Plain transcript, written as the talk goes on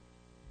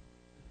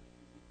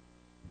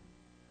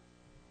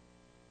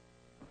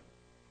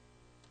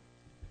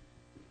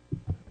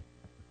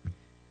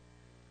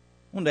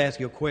wanted to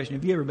ask you a question.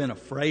 Have you ever been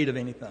afraid of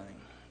anything?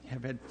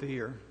 Have had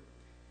fear?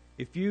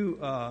 If you've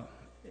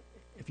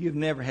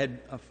never had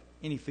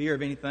any fear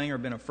of anything or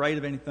been afraid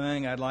of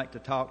anything, I'd like to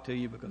talk to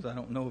you because I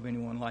don't know of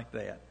anyone like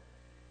that.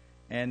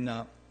 And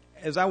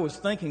as I was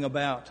thinking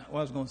about what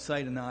I was going to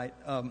say tonight,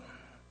 I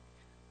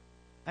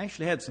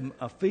actually had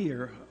a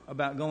fear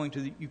about going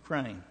to the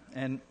Ukraine.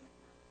 And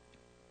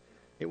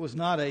it was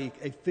not a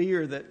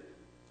fear that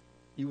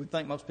you would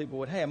think most people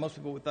would have. Most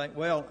people would think,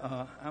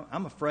 well,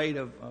 I'm afraid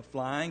of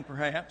flying,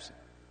 perhaps,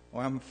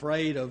 or I'm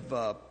afraid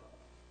of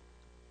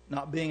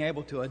not being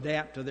able to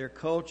adapt to their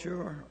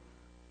culture.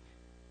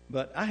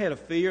 But I had a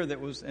fear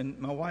that was, and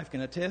my wife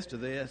can attest to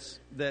this,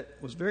 that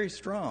was very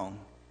strong,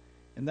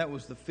 and that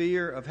was the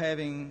fear of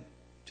having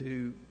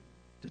to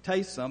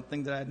taste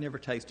something that I'd never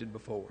tasted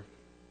before.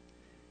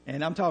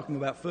 And I'm talking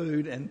about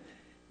food, and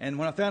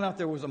when I found out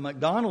there was a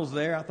McDonald's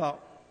there, I thought,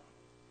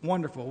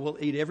 wonderful, we'll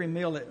eat every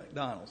meal at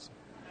McDonald's.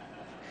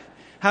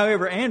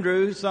 However,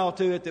 Andrew saw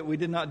to it that we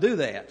did not do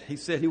that. He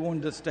said he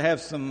wanted us to have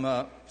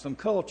some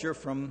culture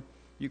from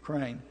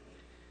Ukraine.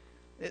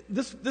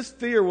 This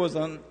fear was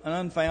an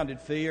unfounded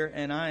fear,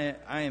 and I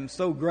am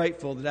so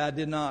grateful that I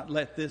did not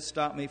let this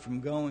stop me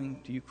from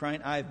going to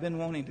Ukraine. I have been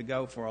wanting to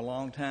go for a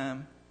long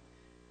time.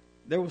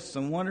 There were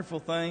some wonderful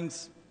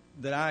things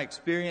that I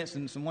experienced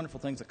and some wonderful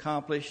things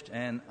accomplished,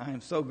 and I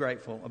am so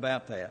grateful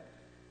about that.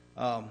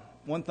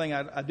 One thing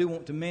I do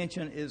want to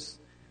mention is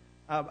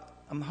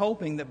I'm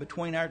hoping that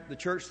between the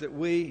church that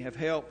we have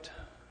helped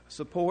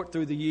support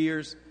through the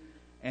years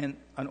and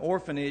an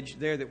orphanage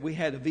there that we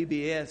had a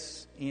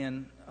VBS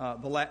in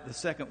the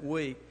second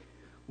week,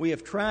 we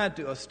have tried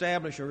to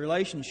establish a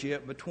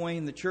relationship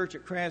between the church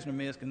at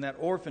Krasnoyarsk and that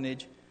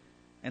orphanage,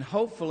 and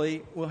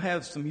hopefully we'll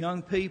have some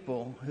young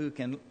people who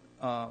can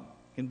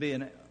be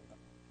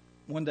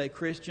one-day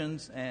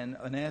Christians and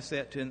an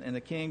asset in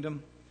the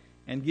kingdom,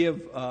 and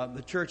give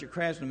the church at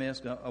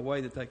Krasnoyarsk a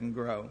way that they can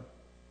grow.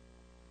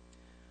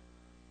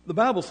 The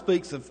Bible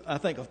speaks of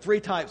three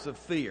types of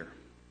fear.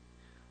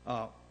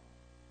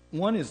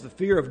 One is the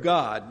fear of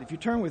God. If you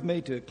turn with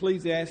me to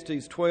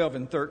Ecclesiastes 12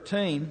 and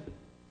 13,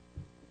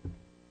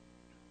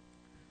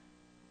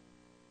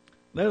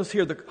 let us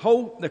hear the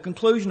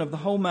conclusion of the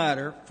whole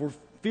matter. For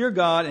fear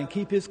God and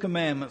keep His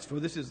commandments, for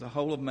this is the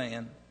whole of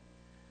man.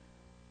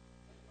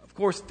 Of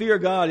course, fear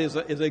God is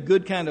a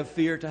good kind of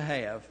fear to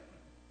have.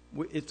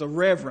 It's a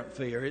reverent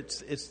fear.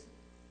 It's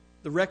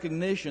the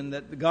recognition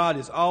that God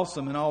is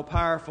awesome and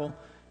all-powerful,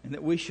 and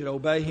that we should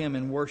obey Him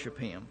and worship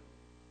Him.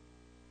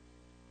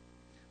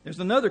 There's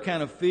another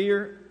kind of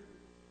fear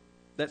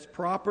that's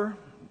proper,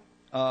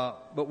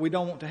 but we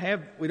don't want to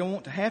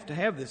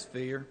have this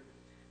fear.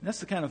 And that's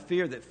the kind of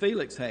fear that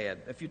Felix had.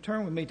 If you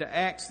turn with me to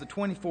Acts, the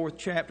 24th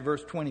chapter,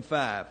 verse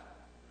 25.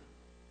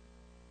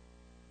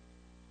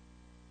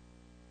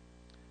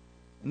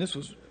 And this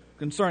was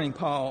concerning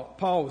Paul.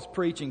 Paul was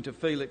preaching to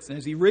Felix, and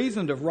as he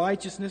reasoned of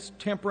righteousness,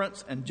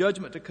 temperance, and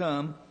judgment to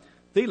come,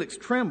 Felix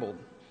trembled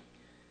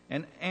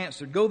and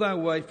answered, Go thy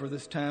way for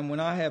this time. When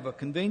I have a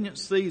convenient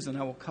season,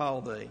 I will call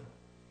thee.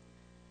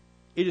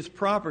 It is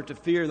proper to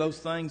fear those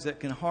things that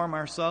can harm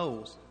our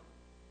souls.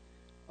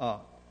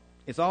 Paul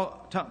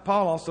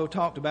also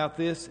talked about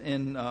this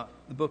in the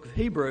book of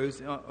Hebrews,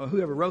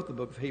 whoever wrote the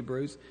book of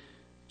Hebrews,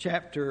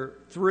 chapter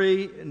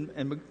 3,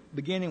 and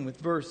beginning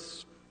with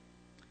verse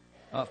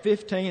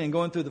 15 and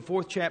going through the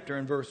 4th chapter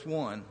and verse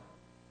 1.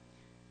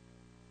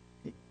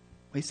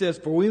 He says,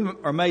 For we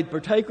are made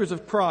partakers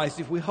of Christ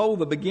if we hold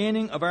the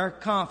beginning of our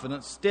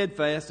confidence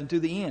steadfast unto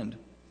the end.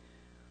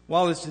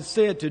 While it is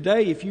said,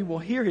 Today, if you will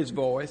hear His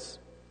voice,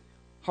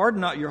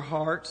 harden not your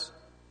hearts,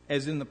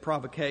 as in the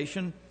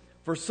provocation.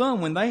 For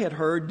some, when they had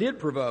heard, did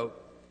provoke,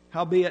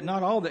 howbeit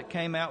not all that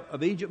came out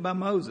of Egypt by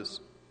Moses.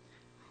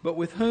 But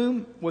with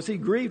whom was he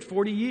grieved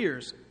 40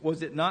 years?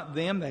 Was it not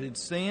them that had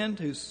sinned,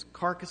 whose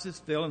carcasses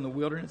fell in the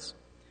wilderness?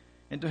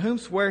 And to whom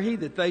sware he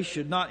that they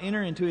should not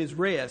enter into his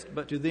rest,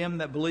 but to them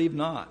that believe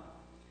not?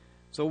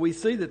 So we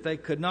see that they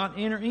could not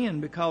enter in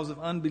because of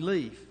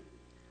unbelief.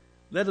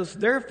 Let us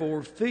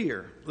therefore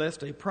fear,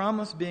 lest a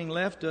promise being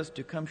left us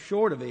to come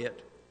short of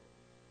it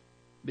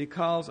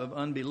because of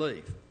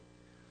unbelief.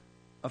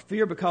 A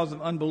fear because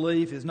of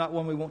unbelief is not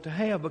one we want to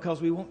have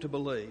because we want to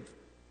believe.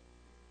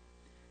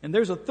 And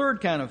there's a third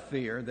kind of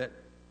fear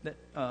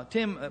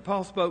that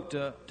Paul spoke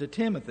to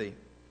Timothy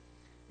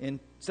in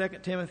 2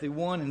 Timothy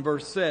 1 and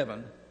verse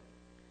 7.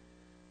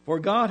 For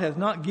God hath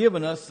not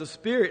given us the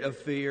spirit of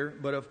fear,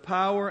 but of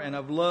power and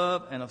of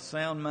love and of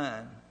sound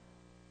mind.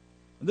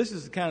 And this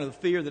is the kind of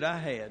fear that I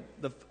had.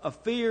 A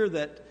fear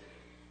that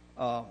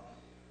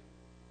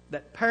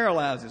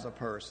paralyzes a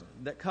person,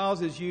 that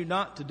causes you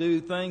not to do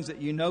things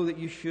that you know that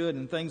you should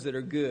and things that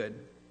are good.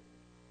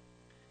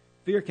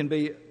 Fear can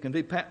be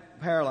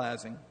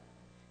paralyzing.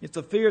 It's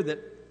a fear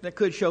that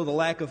could show the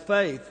lack of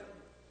faith.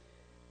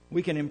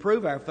 We can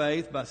improve our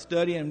faith by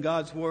studying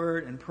God's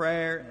Word and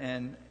prayer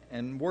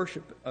and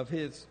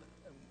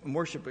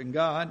worshiping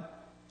God.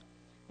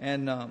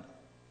 And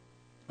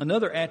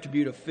another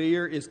attribute of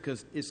fear is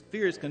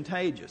fear is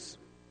contagious.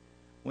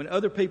 When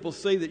other people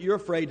see that you're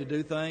afraid to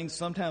do things,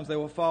 sometimes they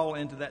will fall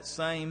into that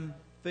same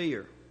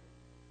fear.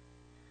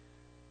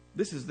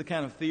 This is the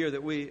kind of fear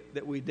that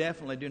we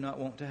definitely do not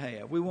want to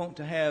have. We want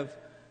to have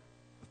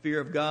fear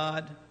of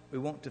God. We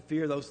want to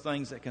fear those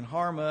things that can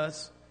harm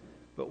us,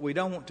 but we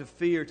don't want to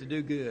fear to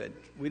do good.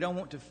 We don't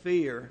want to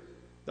fear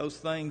those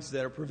things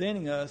that are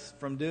preventing us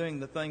from doing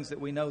the things that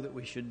we know that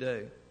we should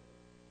do.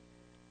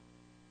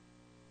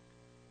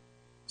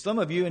 Some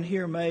of you in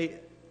here may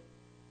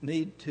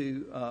need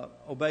to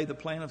obey the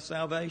plan of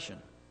salvation.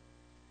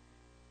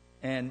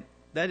 And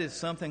that is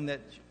something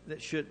that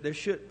should,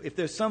 if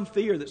there's some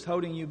fear that's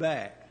holding you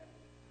back,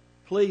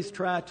 please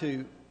try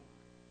to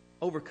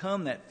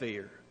overcome that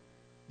fear,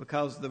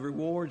 because the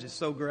reward is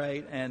so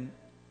great and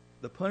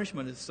the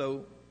punishment is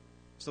so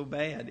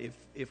bad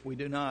if we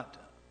do not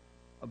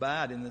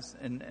abide in this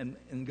and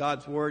in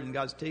God's word and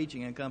God's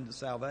teaching and come to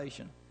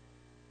salvation.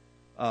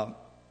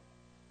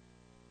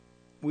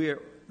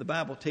 The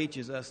Bible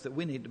teaches us that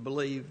we need to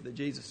believe that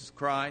Jesus is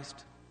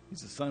Christ.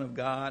 He's the Son of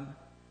God.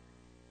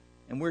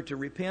 And we're to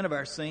repent of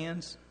our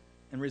sins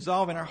and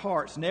resolve in our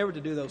hearts never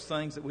to do those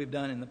things that we've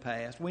done in the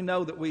past. We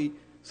know that we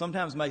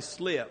sometimes may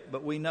slip,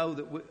 but we know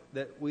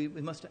that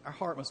our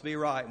heart must be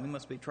right, and we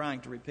must be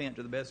trying to repent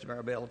to the best of our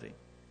ability.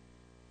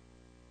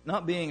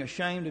 Not being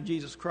ashamed of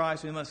Jesus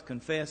Christ, we must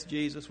confess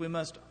Jesus. We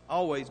must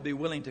always be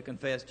willing to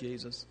confess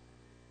Jesus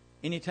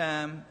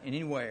anytime and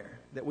anywhere,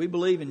 that we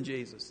believe in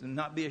Jesus and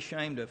not be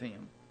ashamed of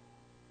Him.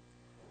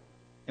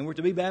 And we're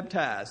to be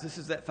baptized. This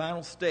is that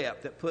final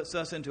step that puts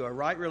us into a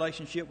right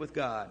relationship with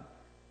God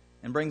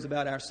and brings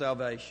about our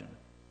salvation.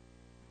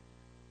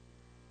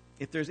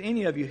 If there's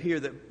any of you here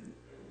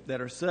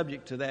that are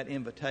subject to that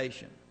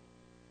invitation,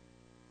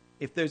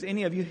 if there's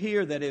any of you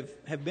here that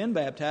have been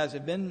baptized,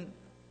 have been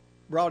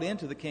brought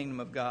into the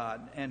kingdom of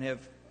God and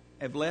have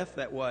left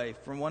that way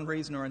for one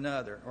reason or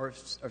another, or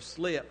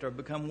slipped or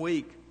become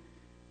weak,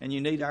 and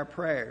you need our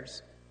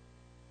prayers,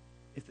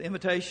 if the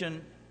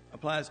invitation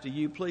applies to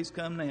you, please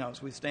come now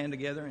as we stand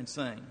together and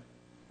sing.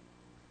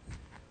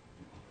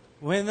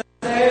 When the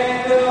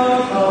Savior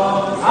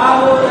calls,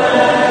 I will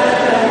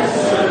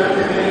answer.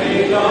 When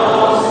He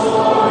calls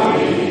for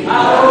me, I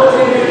will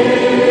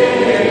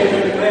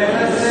hear. When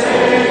the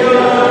Savior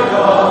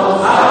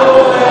calls, I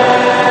will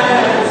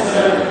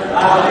answer.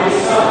 I'll be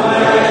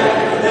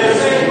somewhere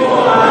listening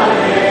for my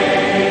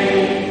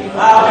name.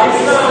 I'll be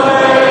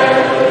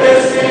somewhere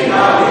listening.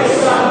 I'll be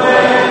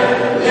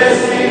somewhere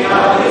listening.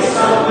 I'll be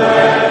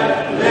somewhere.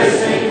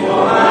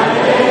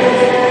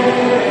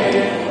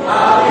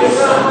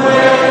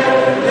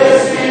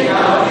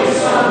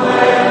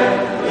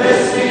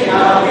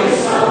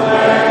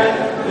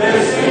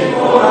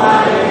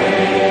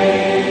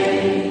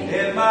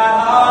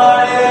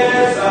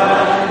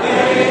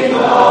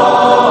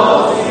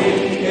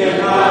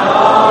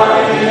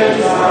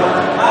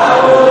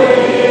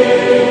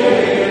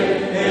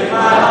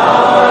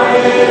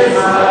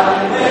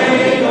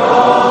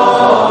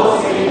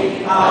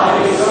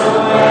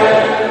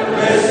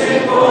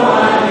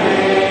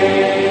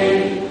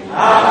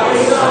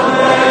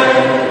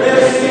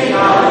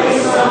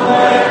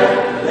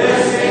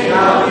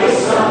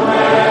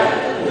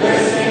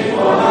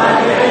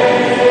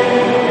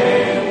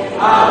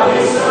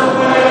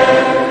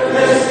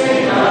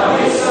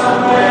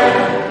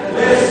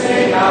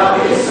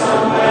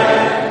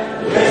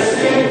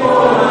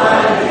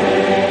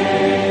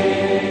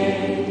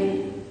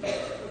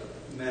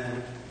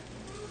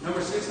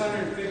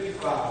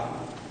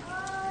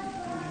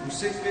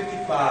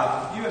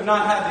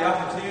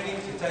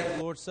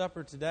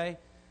 Supper today.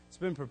 It's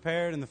been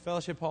prepared in the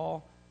fellowship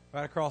hall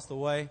right across the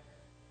way. If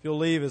you'll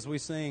leave as we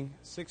sing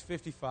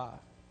 655.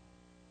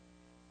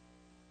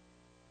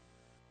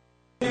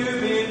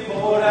 You be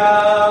poured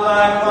out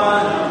like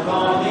wine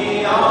upon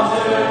the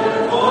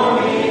altar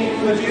for me.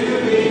 Would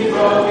you be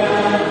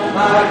broken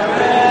like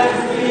bread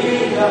to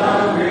feed the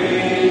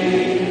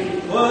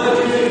hungry? Would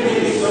you be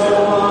so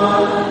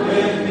one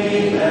with me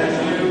that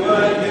you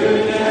would do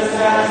just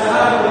as I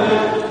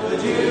would?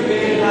 Would you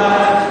be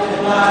light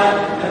and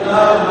light?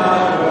 Love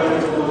my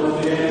word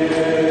fulfilled.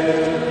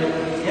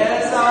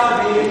 Yes, I'll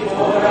be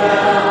poured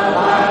out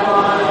like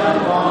wine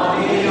upon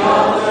the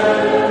altar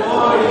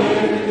for you.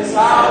 Yes,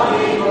 I'll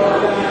be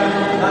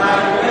broken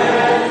like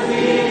bread to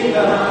feed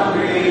the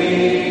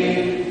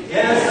hungry.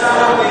 Yes,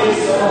 I'll be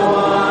so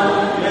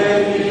one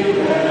with you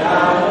that I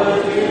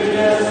would do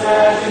just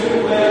as you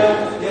will.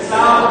 Yes,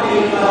 I'll be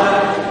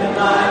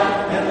light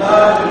and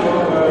love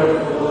your word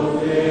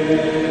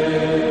fulfilled.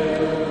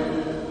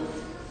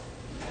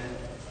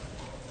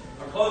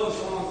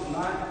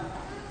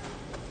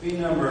 Be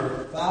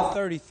number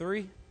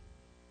 533.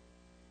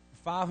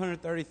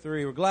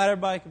 533. We're glad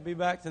everybody could be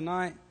back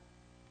tonight.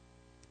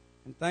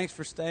 And thanks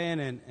for staying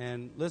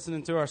and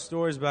listening to our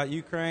stories about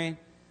Ukraine.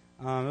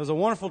 It was a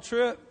wonderful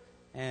trip.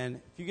 And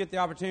if you get the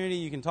opportunity,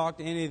 you can talk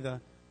to any of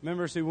the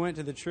members who went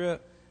to the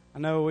trip. I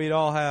know we'd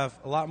all have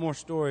a lot more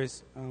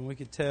stories we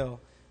could tell.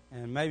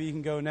 And maybe you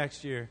can go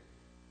next year,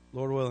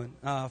 Lord willing.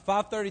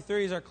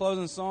 533 is our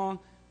closing song.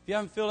 If you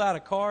haven't filled out a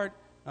card,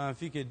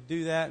 if you could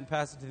do that and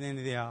pass it to the end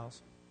of the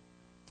aisles.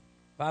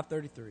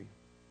 533.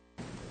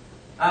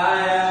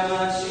 I am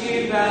a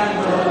sheep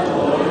and the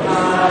Lord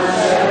my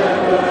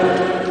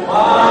shepherd,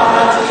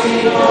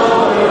 watching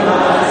over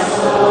my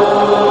soul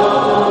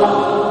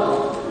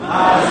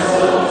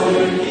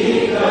to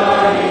keep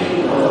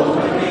guarding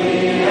over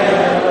me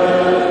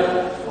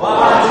ever,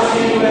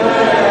 watching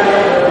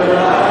wherever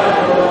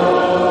I go.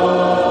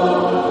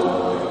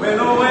 When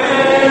the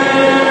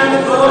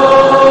winds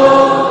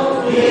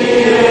blow, He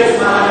is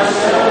my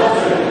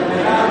shelter.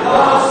 When I'm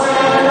lost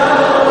and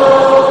alone,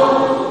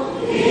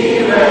 He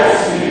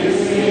rescues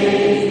me.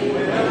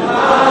 When the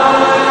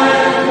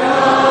lion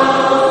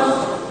comes,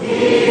 He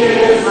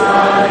is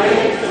my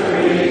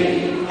victory,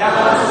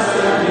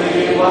 constantly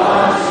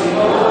watching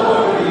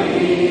over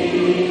me.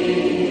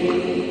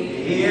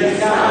 He is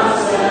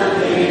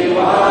constantly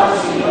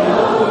watching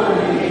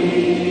over me.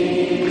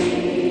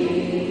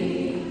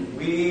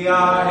 We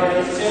are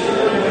His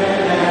children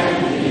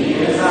and He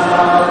is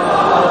our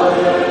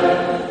Father,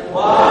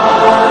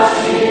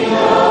 watching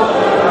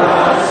over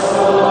our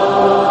soul.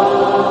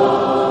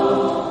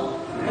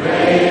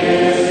 Great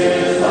is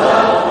His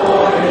love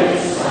for His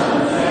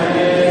sons and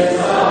His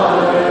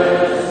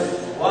daughters,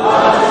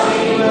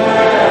 watching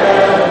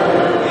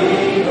wherever we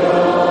go.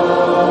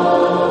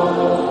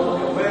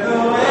 When the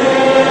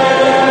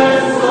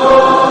winds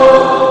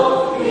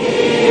blow, He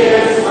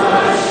is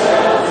my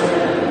shelter.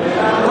 When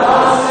I'm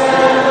lost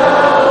and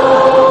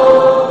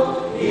alone,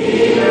 He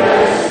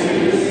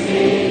rescues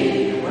me.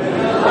 When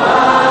the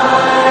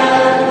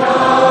lion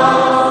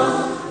comes,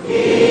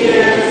 He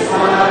is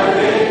my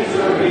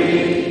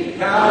victory,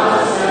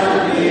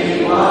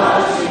 constantly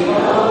watching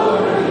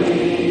over me.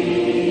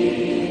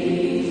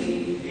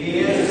 He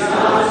is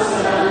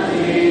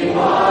constantly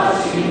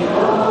watching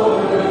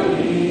over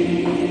me.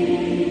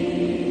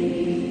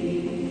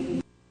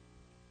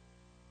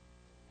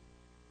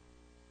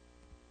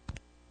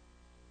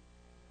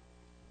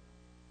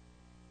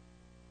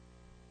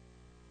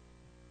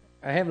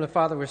 Our Heavenly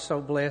Father, we're so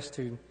blessed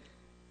to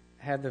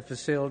have the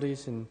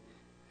facilities and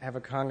have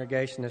a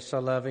congregation that's so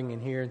loving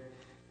and here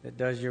that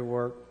does your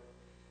work.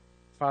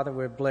 Father,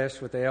 we're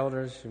blessed with the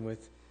elders and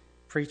with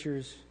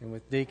preachers and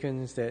with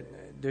deacons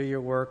that do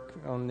your work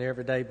on an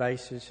everyday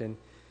basis and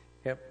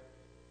help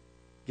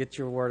get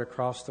your word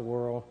across the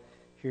world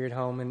here at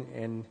home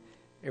and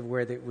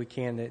everywhere that we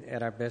can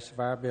at our best of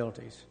our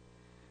abilities.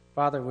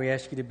 Father, we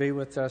ask you to be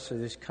with us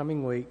this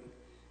coming week.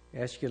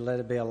 We ask you to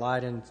let it be a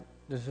light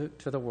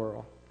to the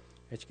world.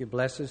 Ask you to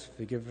bless us,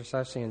 forgive us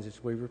our sins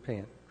as we repent.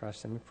 In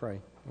Christ's name we pray.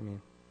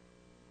 Amen.